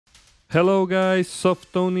Hello guys,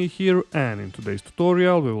 Softoni here, and in today's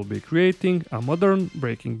tutorial we will be creating a modern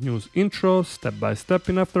breaking news intro step by step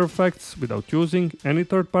in After Effects without using any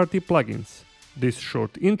third-party plugins. This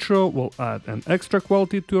short intro will add an extra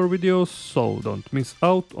quality to your videos, so don't miss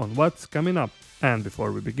out on what's coming up. And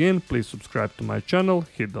before we begin, please subscribe to my channel,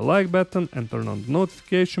 hit the like button and turn on the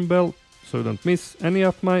notification bell so you don't miss any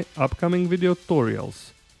of my upcoming video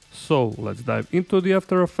tutorials. So let's dive into the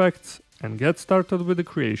After Effects and get started with the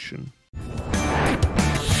creation.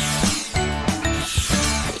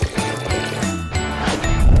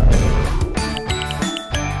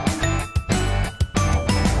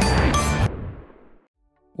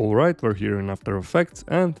 Alright, we're here in After Effects,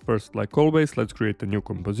 and first, like always, let's create a new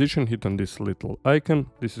composition. Hit on this little icon.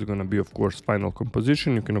 This is gonna be of course final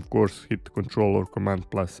composition. You can of course hit Ctrl or Command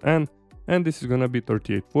plus N, and this is gonna be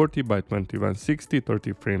 3840 by 2160,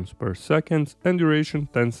 30 frames per second, and duration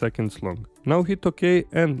 10 seconds long. Now hit OK,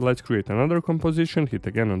 and let's create another composition. Hit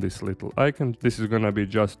again on this little icon. This is gonna be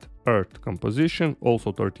just Earth composition,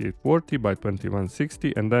 also 3840 by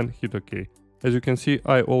 2160, and then hit OK. As you can see,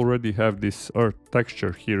 I already have this earth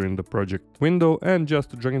texture here in the project window, and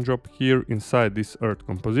just drag and drop here inside this earth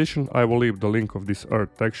composition. I will leave the link of this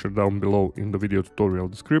earth texture down below in the video tutorial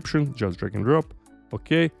description. Just drag and drop.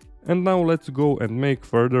 Okay. And now let's go and make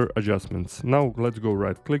further adjustments. Now let's go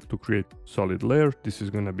right click to create solid layer. This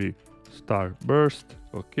is gonna be star burst.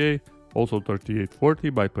 Okay. Also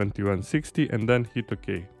 3840 by 2160, and then hit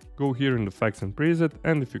OK. Go here in the effects and preset,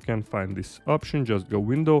 and if you can't find this option, just go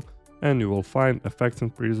window and you will find effects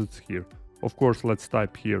and presets here. Of course, let's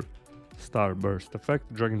type here star burst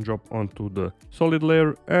effect, drag and drop onto the solid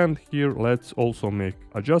layer, and here let's also make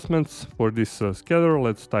adjustments. For this scatter,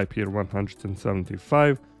 let's type here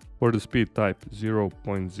 175. For the speed, type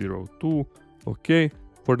 0.02. Okay.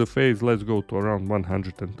 For the phase, let's go to around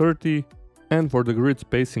 130. And for the grid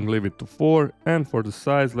spacing, leave it to 4. And for the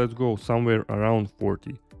size, let's go somewhere around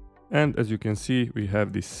 40. And as you can see, we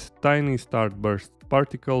have this tiny starburst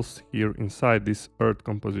particles here inside this earth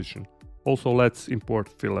composition. Also, let's import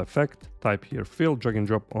fill effect. Type here fill, drag and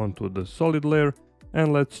drop onto the solid layer,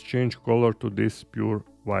 and let's change color to this pure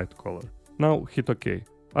white color. Now hit OK.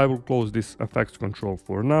 I will close this effects control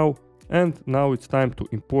for now, and now it's time to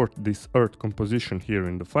import this earth composition here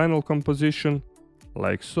in the final composition,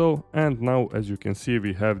 like so. And now, as you can see,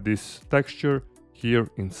 we have this texture here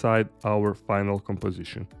inside our final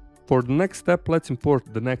composition. For the next step, let's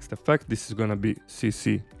import the next effect. This is gonna be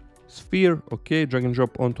CC sphere. Okay, drag and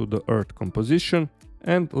drop onto the earth composition,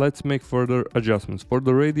 and let's make further adjustments. For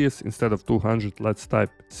the radius, instead of 200, let's type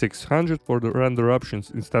 600. For the render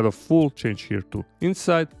options, instead of full, change here to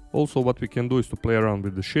inside. Also, what we can do is to play around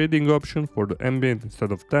with the shading option. For the ambient,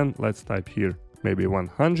 instead of 10, let's type here maybe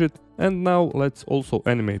 100. And now let's also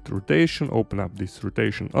animate rotation. Open up this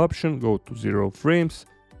rotation option, go to 0 frames.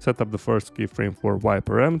 Set up the first keyframe for Y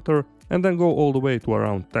parameter, and then go all the way to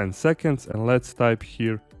around 10 seconds, and let's type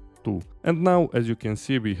here 2. And now, as you can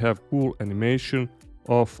see, we have cool animation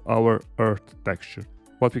of our earth texture.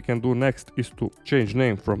 What we can do next is to change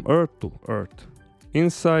name from earth to earth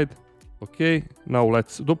inside. Okay, now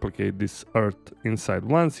let's duplicate this earth inside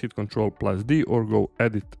once, hit Ctrl plus D or go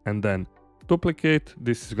edit and then duplicate.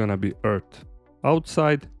 This is gonna be earth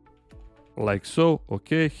outside. Like so.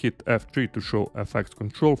 Okay, hit F3 to show effects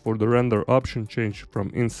control. For the render option, change from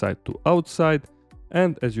inside to outside,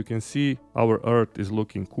 and as you can see, our earth is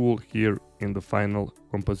looking cool here in the final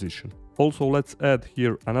composition. Also, let's add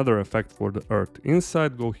here another effect for the earth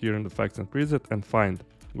inside. Go here in the effects and preset and find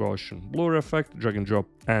Gaussian blur effect, drag and drop,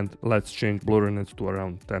 and let's change blurriness to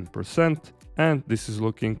around 10%, and this is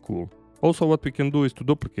looking cool. Also, what we can do is to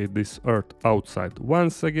duplicate this earth outside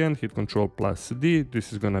once again, hit Ctrl plus D.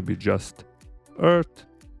 This is gonna be just earth.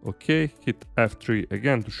 Okay, hit F3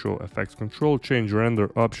 again to show effects control, change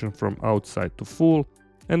render option from outside to full,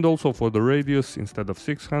 and also for the radius, instead of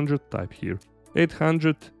 600, type here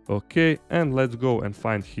 800. Okay, and let's go and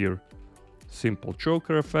find here simple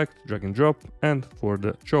choker effect, drag and drop, and for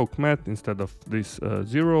the choke matte, instead of this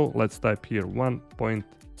 0, let's type here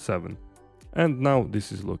 1.7. And now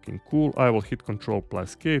this is looking cool. I will hit Ctrl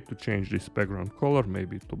plus K to change this background color,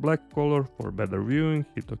 maybe to black color for better viewing,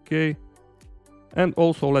 hit OK. And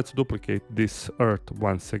also let's duplicate this earth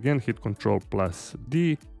once again, hit Ctrl plus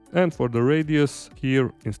D. And for the radius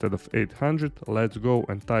here, instead of 800, let's go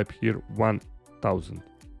and type here 1000.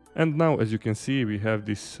 And now, as you can see, we have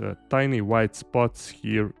these tiny white spots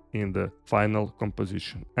here in the final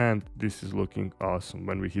composition. And this is looking awesome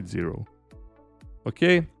when we hit 0.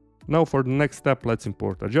 Okay. Now for the next step, let's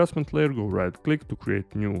import adjustment layer. Go right click to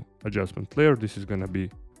create new adjustment layer. This is gonna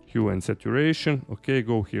be hue and saturation. Okay,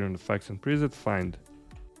 go here in effects and preset, find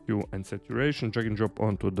hue and saturation, drag and drop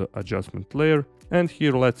onto the adjustment layer. And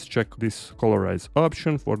here let's check this colorize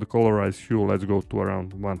option. For the colorize hue, let's go to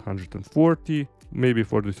around 140. Maybe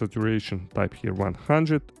for the saturation, type here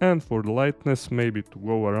 100. And for the lightness, maybe to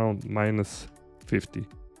go around -50.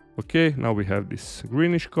 Okay, now we have this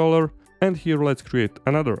greenish color. And here let's create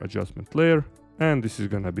another adjustment layer. And this is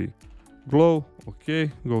gonna be glow.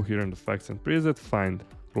 Okay, go here in the effects and preset, find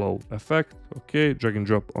glow effect. Okay, drag and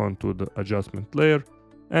drop onto the adjustment layer.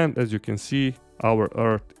 And as you can see, our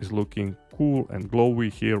earth is looking cool and glowy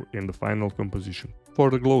here in the final composition. For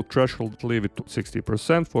the glow threshold, leave it to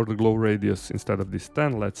 60%. For the glow radius, instead of this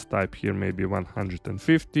 10, let's type here maybe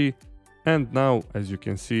 150. And now, as you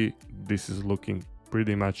can see, this is looking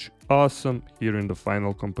pretty much awesome here in the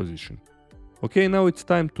final composition. Okay, now it's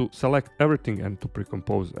time to select everything and to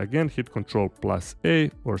pre-compose. Again, hit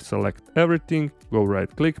Ctrl+A or select everything, go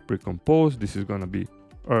right click, pre-compose. This is gonna be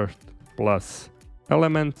earth plus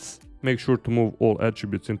elements. Make sure to move all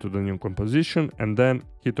attributes into the new composition and then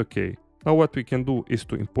hit OK. Now what we can do is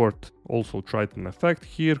to import also Triton effect.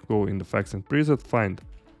 Here, go in the effects and preset, find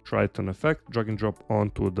Triton effect, drag and drop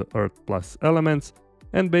onto the earth plus elements.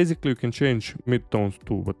 And basically you can change midtones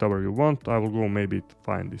to whatever you want. I will go maybe to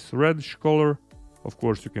find this reddish color. Of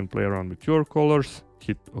course, you can play around with your colors,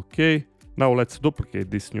 hit OK. Now let's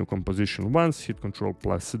duplicate this new composition once, hit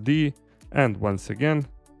Ctrl+D, and once again.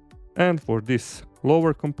 And for this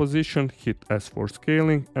lower composition, hit S for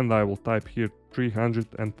scaling, and I will type here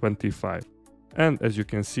 325. And as you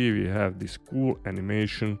can see, we have this cool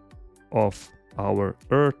animation of our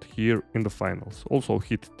earth here in the finals. Also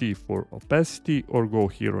hit T for opacity or go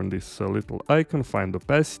here on this little icon, find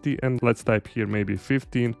opacity, and let's type here maybe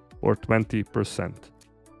 15 or 20%.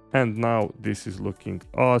 And now this is looking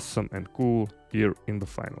awesome and cool here in the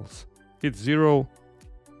finals. Hit 0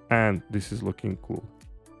 and this is looking cool.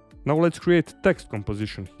 Now let's create text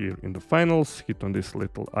composition here in the finals. Hit on this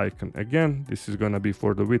little icon again. This is gonna be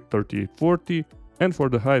for the width 3840. And for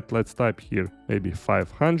the height, let's type here maybe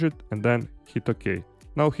 500 and then hit OK.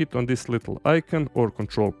 Now hit on this little icon or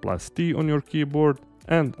Ctrl+T on your keyboard,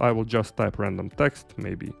 and I will just type random text,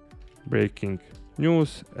 maybe breaking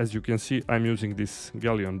news. As you can see, I'm using this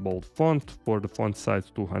Galleon bold font. For the font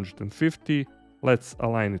size 250. Let's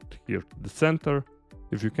align it here to the center.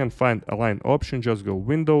 If you can find align option, just go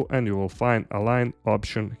window and you will find align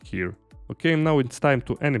option here. Okay, now it's time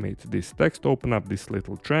to animate this text. Open up this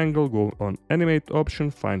little triangle, go on animate option,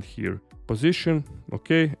 find here position.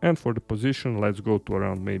 Okay, and for the position, let's go to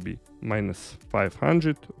around maybe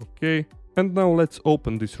 -500. Okay, and now let's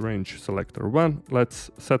open this range selector 1.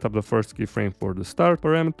 Let's set up the first keyframe for the start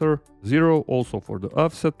parameter, 0. Also for the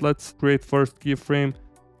offset, let's create first keyframe.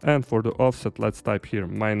 And for the offset, let's type here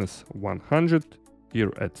 -100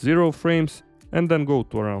 here at 0 frames, and then go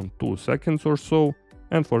to around 2 seconds or so.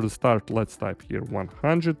 And for the start, let's type here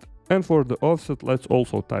 100. And for the offset, let's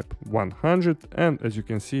also type 100. And as you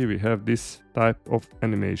can see, we have this type of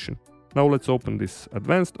animation. Now let's open this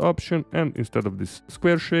advanced option, and instead of this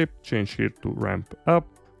square shape, change here to ramp up.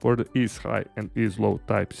 For the ease high and ease low,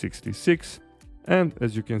 type 66. And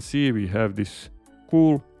as you can see, we have this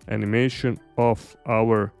cool animation of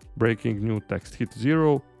our breaking new text. Hit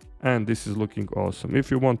 0. And this is looking awesome.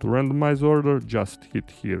 If you want to randomize order, just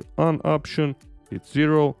hit here on option, hit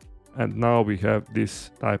 0, and now we have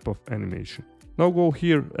this type of animation. Now go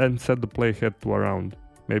here and set the playhead to around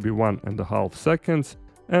maybe 1.5 seconds,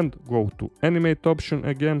 and go to animate option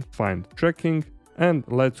again, find tracking, and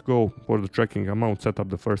let's go for the tracking amount, set up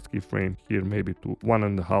the first keyframe here maybe to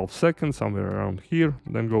 1.5 seconds, somewhere around here,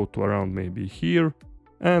 then go to around maybe here,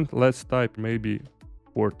 and let's type maybe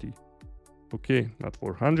 40. Okay, not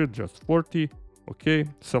 400, just 40. Okay,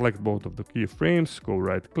 select both of the keyframes, go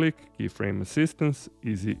right click, keyframe assistance,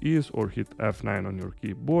 easy ease, or hit F9 on your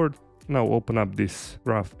keyboard. Now open up this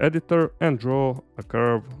graph editor and draw a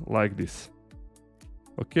curve like this.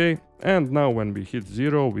 Okay, and now when we hit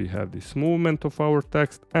 0, we have this movement of our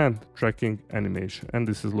text and tracking animation, and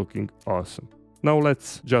this is looking awesome. Now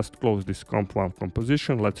let's just close this comp1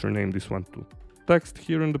 composition. Let's rename this one to text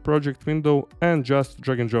here in the project window, and just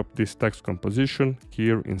drag and drop this text composition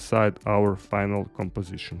here inside our final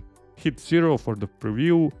composition. Hit 0 for the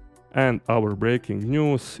preview, and our breaking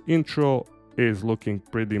news intro is looking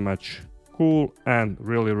pretty much cool and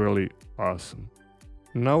really awesome.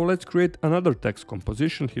 Now let's create another text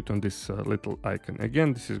composition. Hit on this little icon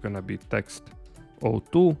again. This is gonna be text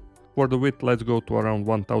 02. For the width, let's go to around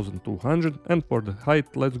 1200, and for the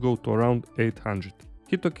height, let's go to around 800.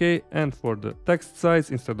 Hit OK, and for the text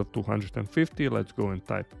size, instead of 250, let's go and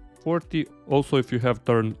type 40. Also, if you have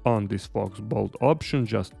turned on this Fox Bold option,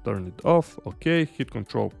 just turn it off. Okay, hit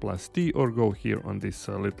Ctrl+T or go here on this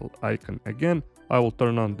little icon again. I will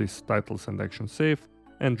turn on this titles and action save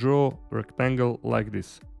and draw a rectangle like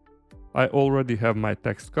this. I already have my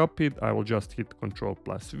text copied. I will just hit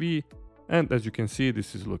Ctrl+V, and as you can see,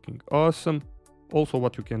 this is looking awesome. Also,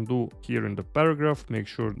 what you can do here in the paragraph, make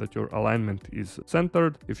sure that your alignment is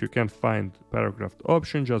centered. If you can't find paragraph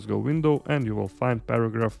option, just go window and you will find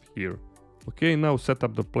paragraph here. Okay, now set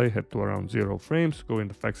up the playhead to around 0 frames, go in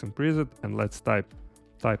the effects and preset, and let's type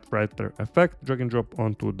typewriter effect, drag and drop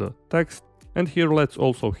onto the text. And here let's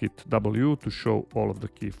also hit W to show all of the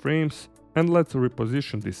keyframes. And let's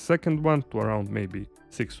reposition this second one to around maybe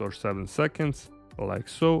 6 or 7 seconds, like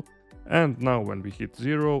so. And now when we hit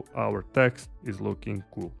 0, our text is looking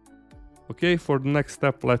cool. Okay, for the next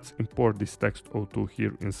step, let's import this text02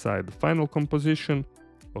 here inside the final composition.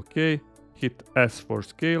 Okay, hit S for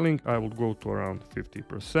scaling. I will go to around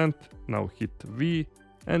 50%. Now hit V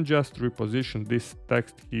and just reposition this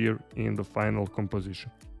text here in the final composition.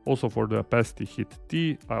 Also for the opacity, hit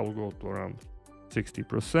T. I will go to around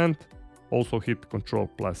 60%. Also hit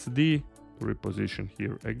Ctrl+D to reposition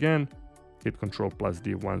here again. Hit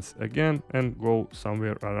Ctrl+D once again and go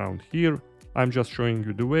somewhere around here. I'm just showing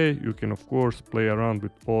you the way. You can of course play around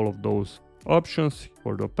with all of those options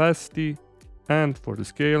for the opacity and for the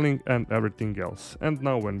scaling and everything else. And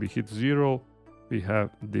now when we hit 0, we have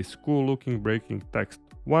this cool looking breaking text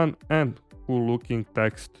 1 and cool looking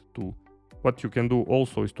text 2. What you can do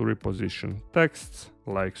also is to reposition texts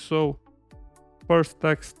like so. First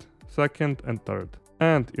text, second and third.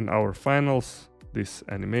 And in our finals, this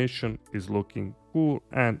animation is looking cool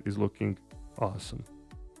and is looking awesome.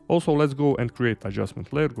 Also, let's go and create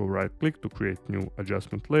adjustment layer. Go right click to create new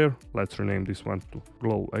adjustment layer. Let's rename this one to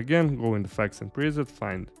glow again. Go in the effects and preset,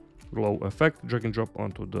 find glow effect, drag and drop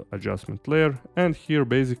onto the adjustment layer. And here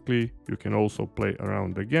basically you can also play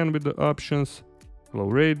around again with the options. Glow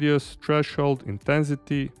radius, threshold,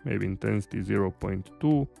 intensity, maybe intensity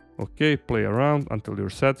 0.2. Okay, play around until you're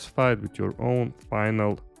satisfied with your own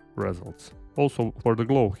final results. Also for the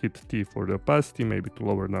glow, hit T for the opacity, maybe to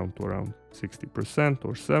lower down to around 60%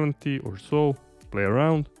 or 70 or so. Play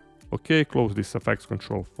around. Okay, close this effects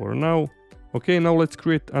control for now. Okay, now let's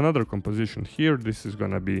create another composition here. This is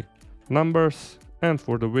gonna be numbers. And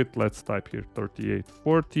for the width, let's type here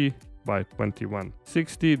 3840 by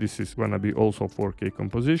 2160. This is gonna be also 4K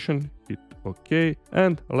composition. Hit OK.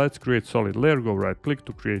 And let's create solid layer. Go right click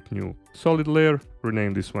to create new solid layer.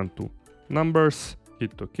 Rename this one to numbers.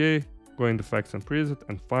 Hit OK. Go in the effects and preset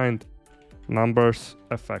and find numbers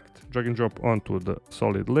effect. Drag and drop onto the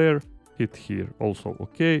solid layer. Hit here also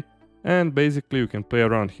OK. And basically you can play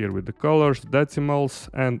around here with the colors, decimals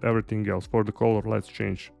and everything else. For the color, let's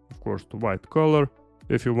change of course to white color.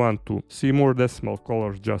 If you want to see more decimal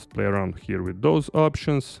colors, just play around here with those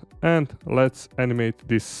options. And let's animate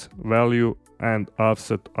this value and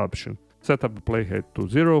offset option. Set up the playhead to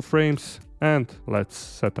 0 frames. And let's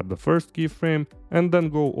set up the first keyframe and then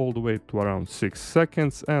go all the way to around 6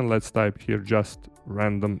 seconds. And let's type here just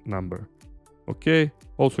random number. Okay,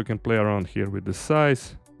 also you can play around here with the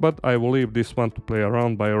size, but I will leave this one to play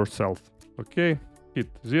around by yourself. Okay, hit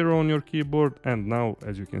 0 on your keyboard and now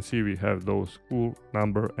as you can see we have those cool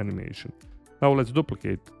number animation. Now let's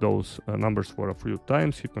duplicate those numbers for a few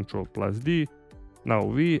times. Hit Ctrl+D, now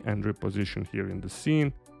V and reposition here in the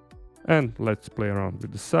scene. And let's play around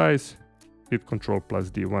with the size. Hit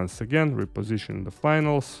Ctrl+D once again, reposition the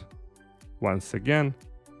finals, once again,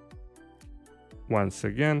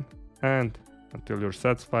 and until you're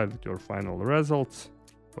satisfied with your final results.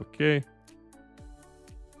 Okay.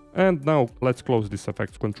 And now let's close this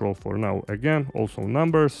effects control for now again, also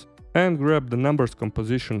numbers, and grab the numbers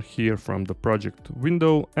composition here from the project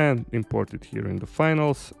window and import it here in the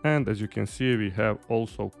finals. And as you can see, we have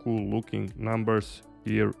also cool looking numbers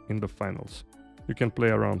here in the finals. You can play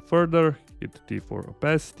around further, hit T for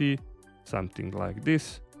opacity, something like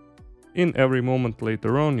this. In every moment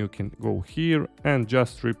later on, you can go here and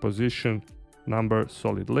just reposition number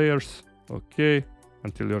solid layers, okay,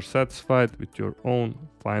 until you're satisfied with your own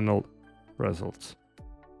final results.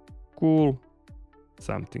 Cool,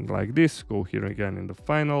 something like this. Go here again in the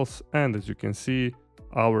finals, and as you can see,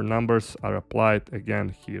 our numbers are applied again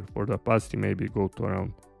here. For the opacity, maybe go to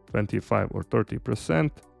around 25 or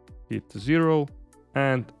 30%. Hit 0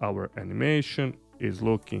 and our animation is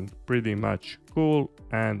looking pretty much cool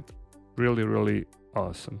and really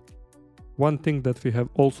awesome. One thing that we have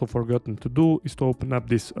also forgotten to do is to open up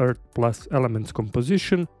this Earth plus Elements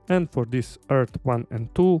composition, and for this Earth 1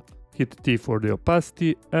 and 2 hit T for the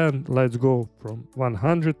opacity, and let's go from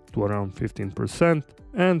 100 to around 15%.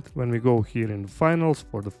 And when we go here in finals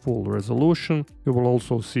for the full resolution, you will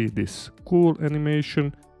also see this cool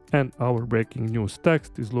animation, and our breaking news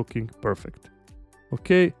text is looking perfect.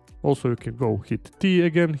 Okay, also you can go hit T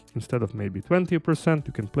again, instead of maybe 20%,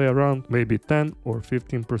 you can play around maybe 10 or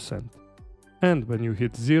 15%. And when you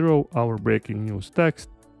hit 0, our breaking news text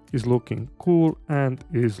is looking cool and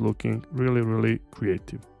is looking really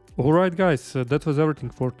creative. Alright guys, that was everything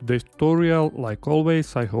for today's tutorial. Like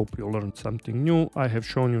always, I hope you learned something new. I have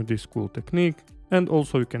shown you this cool technique, and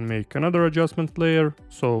also you can make another adjustment layer,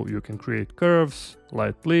 so you can create curves,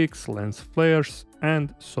 light leaks, lens flares,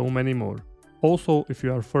 and so many more. Also, if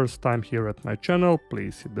you are first time here at my channel,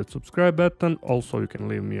 please hit that subscribe button. Also, you can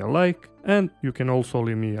leave me a like, and you can also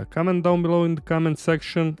leave me a comment down below in the comment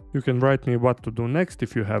section. You can write me what to do next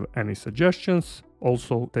if you have any suggestions.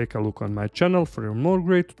 Also, take a look on my channel for more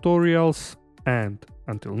great tutorials. And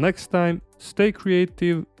until next time, stay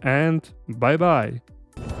creative and bye bye!